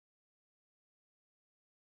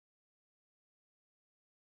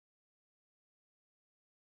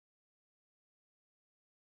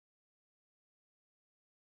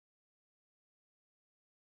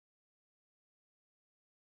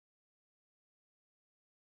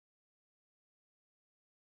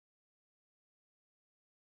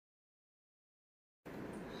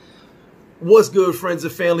What's good, friends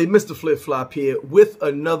and family? Mr. Flip Flop here with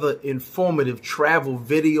another informative travel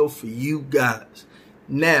video for you guys.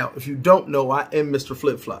 Now, if you don't know, I am Mr.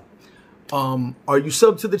 Flip Flop. Are you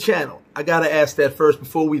subbed to the channel? I gotta ask that first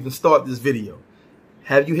before we even start this video.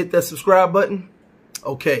 Have you hit that subscribe button?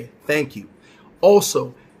 Okay, thank you.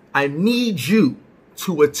 Also, I need you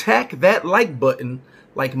to attack that like button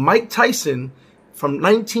like Mike Tyson from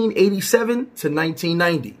 1987 to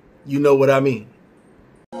 1990. You know what I mean.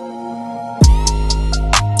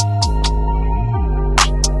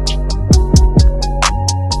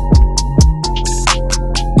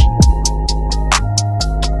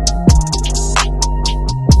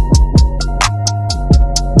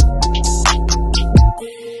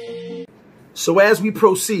 So as we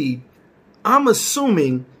proceed, I'm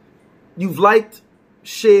assuming you've liked,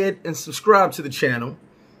 shared, and subscribed to the channel.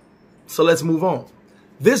 So let's move on.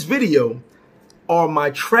 This video are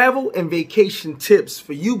my travel and vacation tips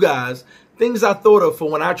for you guys, things I thought of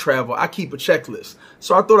for when I travel. I keep a checklist.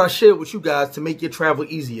 So I thought I'd share it with you guys to make your travel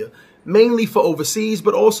easier, mainly for overseas,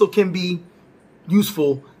 but also can be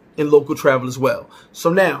useful in local travel as well.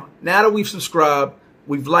 So now that we've subscribed,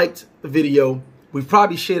 we've liked the video, we've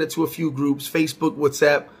probably shared it to a few groups, Facebook,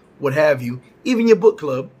 WhatsApp, what have you, even your book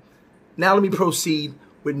club. Now let me proceed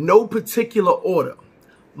with no particular order,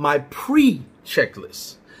 my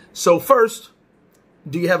pre-checklist. So first,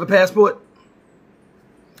 do you have a passport?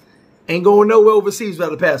 Ain't going nowhere overseas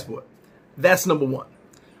without a passport. That's number one.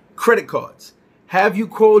 Credit cards. Have you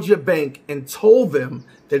called your bank and told them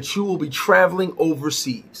that you will be traveling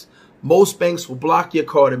overseas? Most banks will block your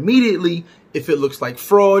card immediately if it looks like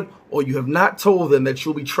fraud or you have not told them that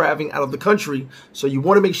you'll be traveling out of the country. So you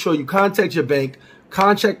want to make sure you contact your bank,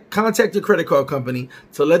 contact your credit card company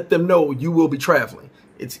to let them know you will be traveling.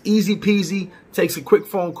 It's easy peasy, takes a quick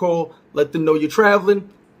phone call, let them know you're traveling,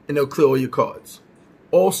 and they'll clear all your cards.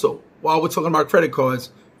 Also, while we're talking about credit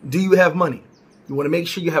cards, do you have money? You want to make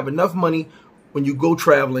sure you have enough money when you go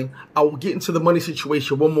traveling. I will get into the money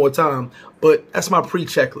situation one more time, but that's my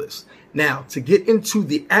pre-checklist. Now, to get into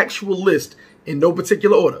the actual list in no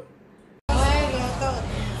particular order.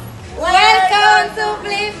 Welcome to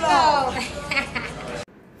Flip Flop.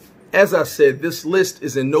 As I said, this list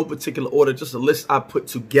is in no particular order, just a list I put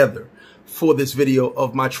together for this video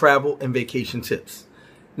of my travel and vacation tips.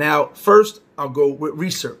 Now, first, I'll go with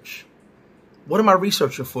research. What am I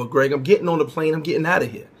researching for, Greg? I'm getting on the plane. I'm getting out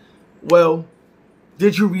of here. Well,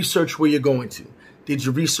 did you research where you're going to? Did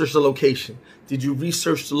you research the location? Did you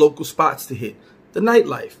research the local spots to hit? The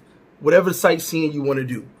nightlife, whatever sightseeing you want to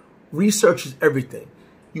do. Research is everything.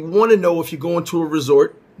 You want to know if you're going to a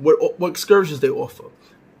resort, what excursions they offer.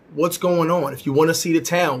 What's going on? If you want to see the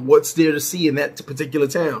town, what's there to see in that particular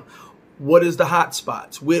town? What is the hot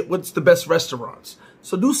spots? What's the best restaurants?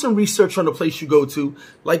 So do some research on the place you go to.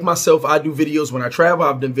 Like myself, I do videos when I travel.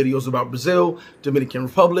 I've done videos about Brazil, Dominican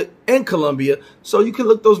Republic, and Colombia. So you can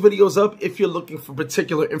look those videos up if you're looking for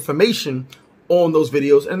particular information on those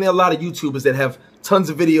videos. And there are a lot of YouTubers that have tons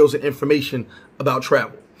of videos and information about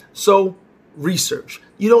travel. So research.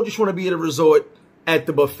 You don't just want to be at a resort, at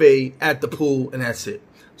the buffet, at the pool, and that's it.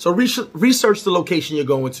 So research the location you're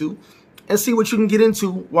going to and see what you can get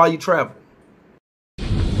into while you travel.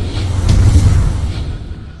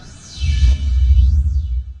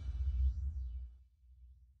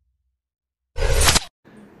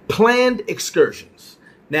 Planned excursions.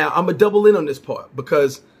 Now, I'm going to double in on this part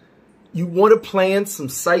because you want to plan some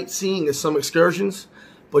sightseeing and some excursions,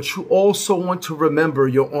 but you also want to remember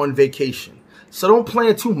you're on vacation. So don't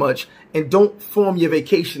plan too much and don't form your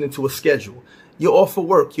vacation into a schedule. You're off for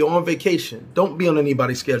work. You're on vacation. Don't be on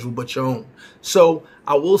anybody's schedule but your own. So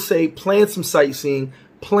I will say plan some sightseeing,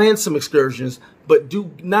 plan some excursions, but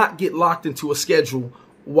do not get locked into a schedule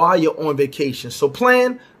while you're on vacation. So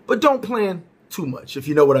plan, but don't plan too much, if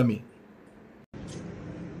you know what I mean.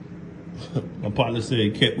 My partner said,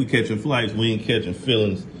 we catching flights, we ain't catching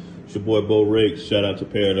feelings. It's your boy Bo Rakes. Shout out to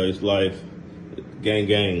Paradise Life. Gang,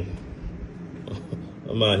 gang.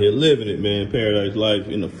 I'm out here living it, man. Paradise Life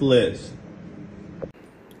in the flesh.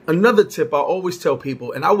 Another tip I always tell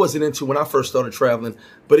people, and I wasn't into when I first started traveling,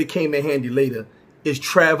 but it came in handy later, is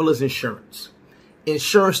traveler's insurance.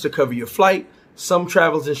 Insurance to cover your flight. Some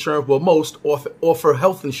travelers insurance, well, most offer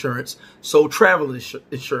health insurance, so travel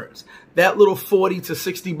insurance. That little 40 to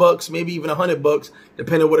 60 bucks, maybe even 100 bucks,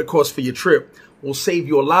 depending on what it costs for your trip, will save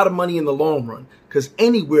you a lot of money in the long run. Because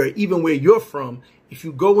anywhere, even where you're from, if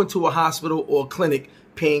you go into a hospital or a clinic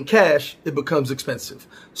paying cash, it becomes expensive.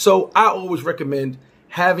 So I always recommend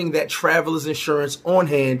having that traveler's insurance on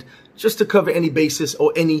hand just to cover any basis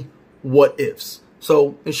or any what ifs.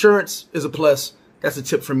 So insurance is a plus. That's a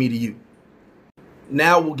tip from me to you.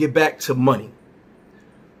 Now we'll get back to money.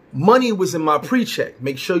 Money was in my pre-check.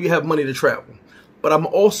 Make sure you have money to travel. But I'm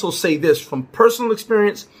also say this from personal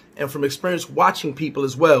experience and from experience watching people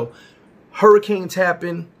as well. Hurricanes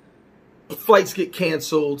happen, flights get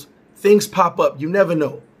canceled, things pop up. You never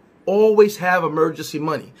know. Always have emergency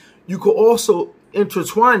money. You could also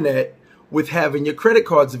intertwine that with having your credit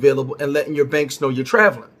cards available and letting your banks know you're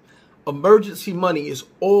traveling. Emergency money is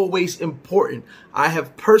always important. I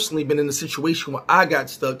have personally been in a situation where I got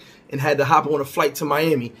stuck and had to hop on a flight to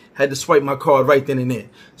Miami, had to swipe my card right then and there.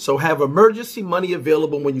 So have emergency money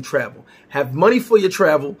available when you travel. Have money for your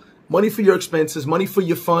travel, money for your expenses, money for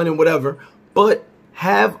your fun and whatever, but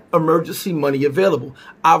have emergency money available.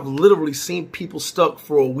 I've literally seen people stuck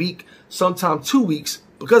for a week, sometimes 2 weeks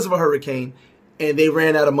because of a hurricane, and they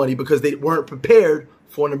ran out of money because they weren't prepared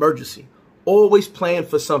for an emergency. Always plan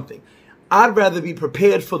for something. I'd rather be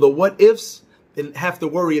prepared for the what ifs than have to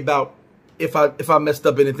worry about if I messed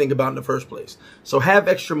up and didn't think about it in the first place. So have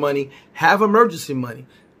extra money, have emergency money.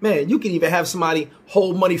 Man, you can even have somebody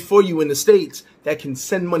hold money for you in the States that can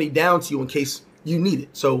send money down to you in case you need it.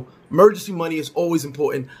 So emergency money is always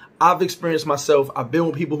important. I've experienced myself. I've been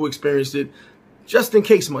with people who experienced it. Just in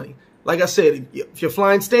case money. Like I said, if you're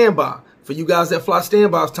flying standby, for you guys that fly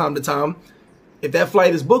standbys time to time, if that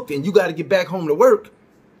flight is booked and you got to get back home to work,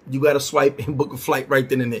 you got to swipe and book a flight right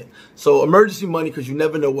then and there. So emergency money, because you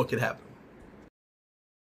never know what could happen.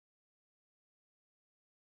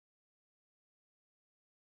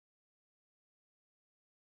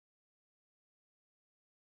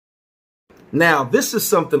 Now, this is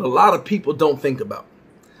something a lot of people don't think about.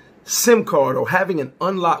 SIM card or having an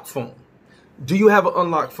unlocked phone. Do you have an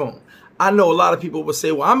unlocked phone? I know a lot of people will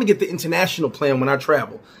say, well, I'm going to get the international plan when I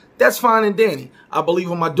travel. That's fine and dandy. I believe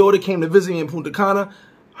when my daughter came to visit me in Punta Cana,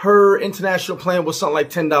 her international plan was something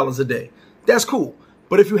like $10 a day. That's cool.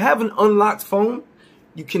 But if you have an unlocked phone,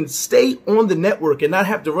 you can stay on the network and not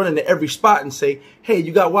have to run into every spot and say, hey,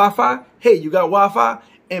 you got Wi-Fi? Hey, you got Wi-Fi?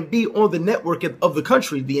 And be on the network of the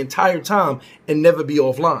country the entire time and never be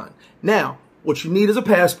offline. Now, what you need is a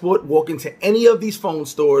passport. Walk into any of these phone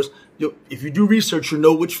stores. If you do research, you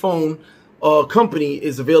know which phone company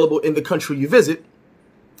is available in the country you visit.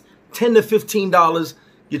 $10 to $15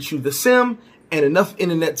 gets you the SIM and enough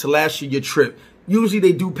internet to last you your trip. Usually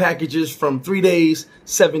they do packages from 3 days,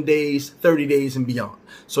 7 days, 30 days and beyond.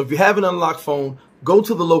 So if you have an unlocked phone, go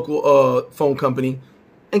to the local phone company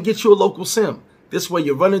and get you a local SIM. This way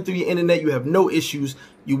you're running through your internet, you have no issues.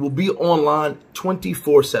 You will be online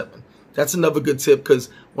 24/7. That's another good tip because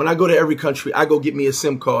when I go to every country, I go get me a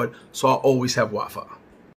SIM card so I'll always have Wi-Fi.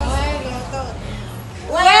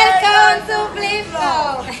 Welcome to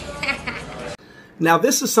Flip-Flop. Now,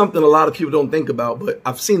 this is something a lot of people don't think about, but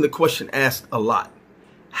I've seen the question asked a lot.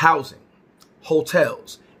 Housing,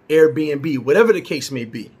 hotels, Airbnb, whatever the case may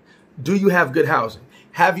be. Do you have good housing?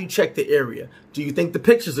 Have you checked the area? Do you think the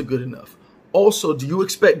pictures are good enough? Also, do you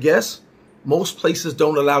expect guests? Most places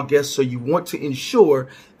don't allow guests, so you want to ensure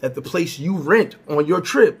that the place you rent on your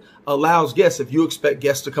trip allows guests if you expect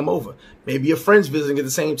guests to come over. Maybe your friends visiting at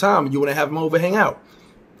the same time and you want to have them over, hang out.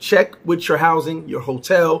 Check with your housing, your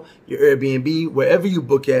hotel, your Airbnb, wherever you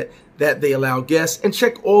book at, that they allow guests, and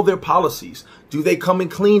check all their policies. Do they come and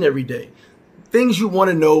clean every day? Things you want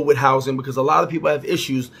to know with housing, because a lot of people have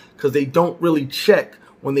issues because they don't really check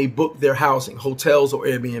when they book their housing, hotels or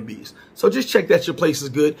Airbnbs. So just check that your place is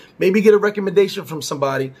good. Maybe get a recommendation from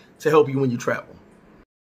somebody to help you when you travel.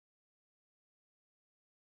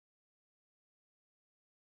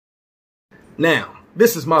 Now,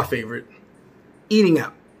 this is my favorite, eating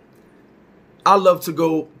out. I love to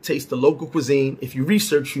go taste the local cuisine. If you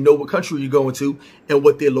research, you know what country you're going to and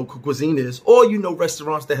what their local cuisine is, or you know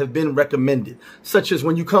restaurants that have been recommended, such as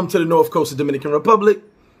when you come to the north coast of Dominican Republic,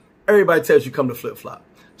 everybody tells you come to Flip-Flop.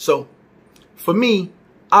 So for me,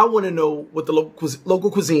 I want to know what the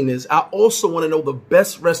local cuisine is. I also want to know the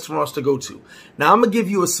best restaurants to go to. Now, I'm going to give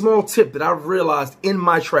you a small tip that I've realized in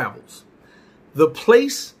my travels. The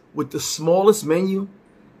place with the smallest menu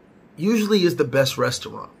usually is the best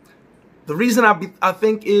restaurant. The reason I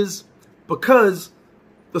think is because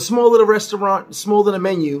the smaller the restaurant, the smaller the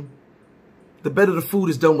menu, the better the food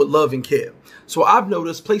is done with love and care. So I've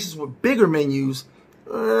noticed places with bigger menus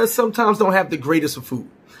sometimes don't have the greatest of food.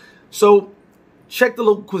 So check the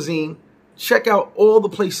local cuisine, check out all the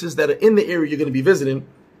places that are in the area you're going to be visiting,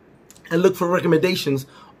 and look for recommendations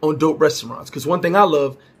on dope restaurants. Because one thing I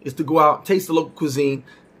love is to go out, taste the local cuisine,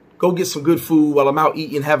 go get some good food while I'm out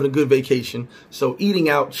eating, having a good vacation. So eating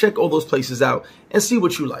out, check all those places out and see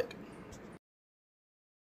what you like.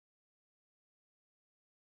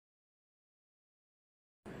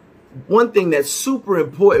 One thing that's super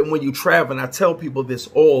important when you travel, and I tell people this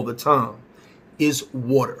all the time, is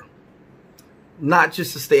water. Not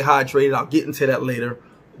just to stay hydrated, I'll get into that later,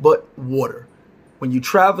 but water. When you're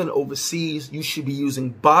traveling overseas, you should be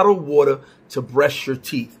using bottled water to brush your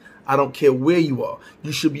teeth. I don't care where you are.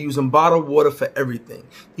 You should be using bottled water for everything.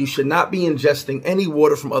 You should not be ingesting any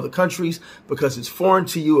water from other countries because it's foreign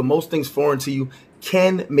to you, and most things foreign to you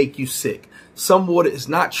can make you sick. Some water is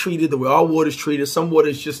not treated the way our water is treated. Some water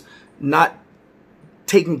is just not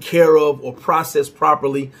taken care of or processed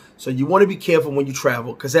properly. So you want to be careful when you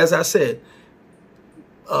travel because, as I said,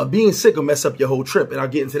 being sick will mess up your whole trip, and I'll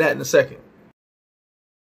get into that in a second.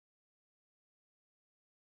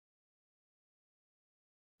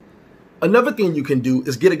 Another thing you can do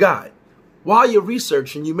is get a guide. While you're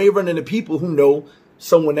researching, you may run into people who know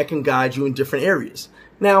someone that can guide you in different areas.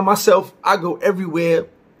 Now, myself, I go everywhere,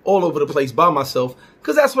 all over the place by myself,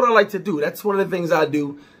 because that's what I like to do. That's one of the things I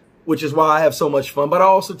do, which is why I have so much fun. But I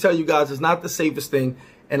also tell you guys it's not the safest thing,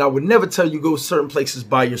 and I would never tell you go certain places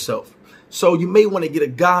by yourself. So you may want to get a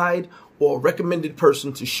guide or a recommended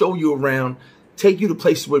person to show you around, take you to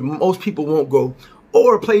places where most people won't go,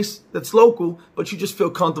 or a place that's local, but you just feel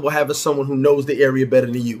comfortable having someone who knows the area better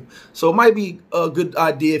than you. So it might be a good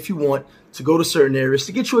idea if you want to go to certain areas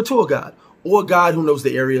to get you a tour guide or a guide who knows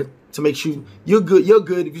the area to make sure you're good. You're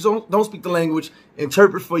good. If you don't speak the language,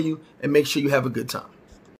 interpret for you and make sure you have a good time.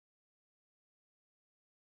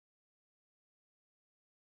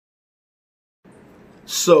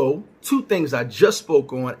 So 2 things I just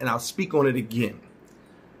spoke on, and I'll speak on it again.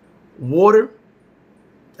 Water.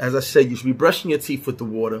 As I said, you should be brushing your teeth with the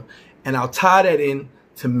water, and I'll tie that in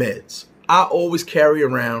to meds. I always carry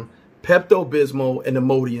around Pepto-Bismol and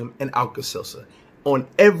Imodium and Alka-Seltzer on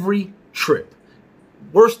every trip.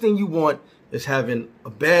 Worst thing you want is having a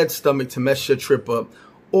bad stomach to mess your trip up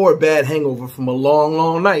or a bad hangover from a long,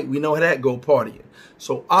 long night. We know how that go partying.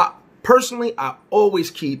 So I always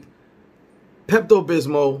keep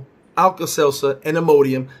Pepto-Bismol, Alka-Seltzer, and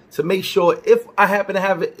Imodium to make sure if I happen to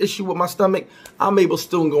have an issue with my stomach, I'm able to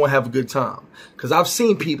still go and have a good time. Because I've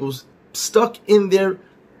seen people stuck in their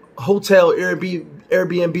hotel,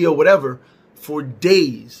 Airbnb or whatever for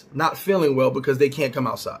days not feeling well because they can't come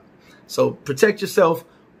outside. So protect yourself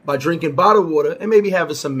by drinking bottled water and maybe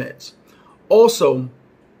having some meds. Also,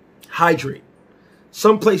 hydrate.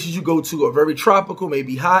 Some places you go to are very tropical,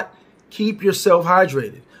 maybe hot. Keep yourself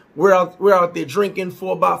hydrated. We're out there drinking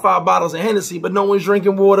 5 bottles of Hennessy, but no one's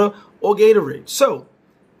drinking water or Gatorade. So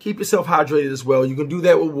keep yourself hydrated as well. You can do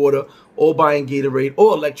that with water or buying Gatorade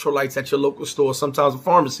or electrolytes at your local store, sometimes a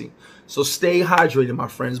pharmacy. So stay hydrated, my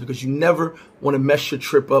friends, because you never want to mess your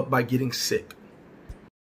trip up by getting sick.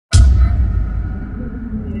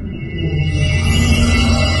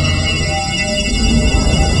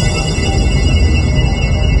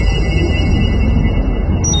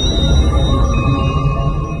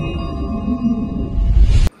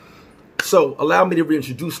 So allow me to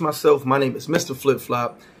reintroduce myself. My name is Mr. Flip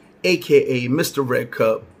Flop, aka Mr. Red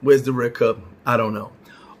Cup. Where's the Red Cup? I don't know.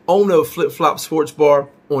 Owner of Flip Flop Sports Bar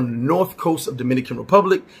on the north coast of Dominican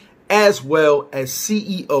Republic, as well as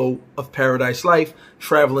CEO of Paradiselyfe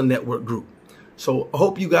Traveling Network Group. So I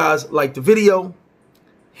hope you guys like the video.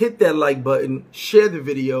 Hit that like button, share the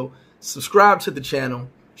video, subscribe to the channel,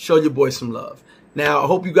 show your boy some love. Now, I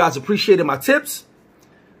hope you guys appreciated my tips.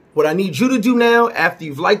 What I need you to do now, after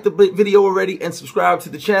you've liked the video already and subscribed to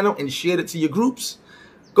the channel and shared it to your groups,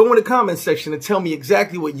 go in the comment section and tell me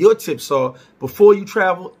exactly what your tips are before you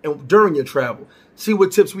travel and during your travel. See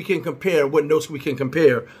what tips we can compare, what notes we can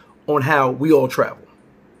compare on how we all travel.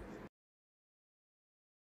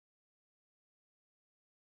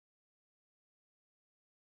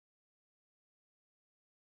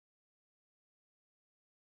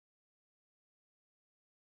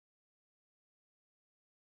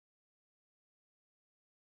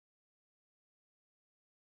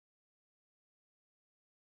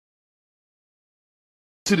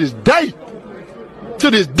 To this day, to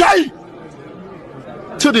this day,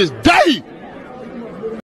 to this day.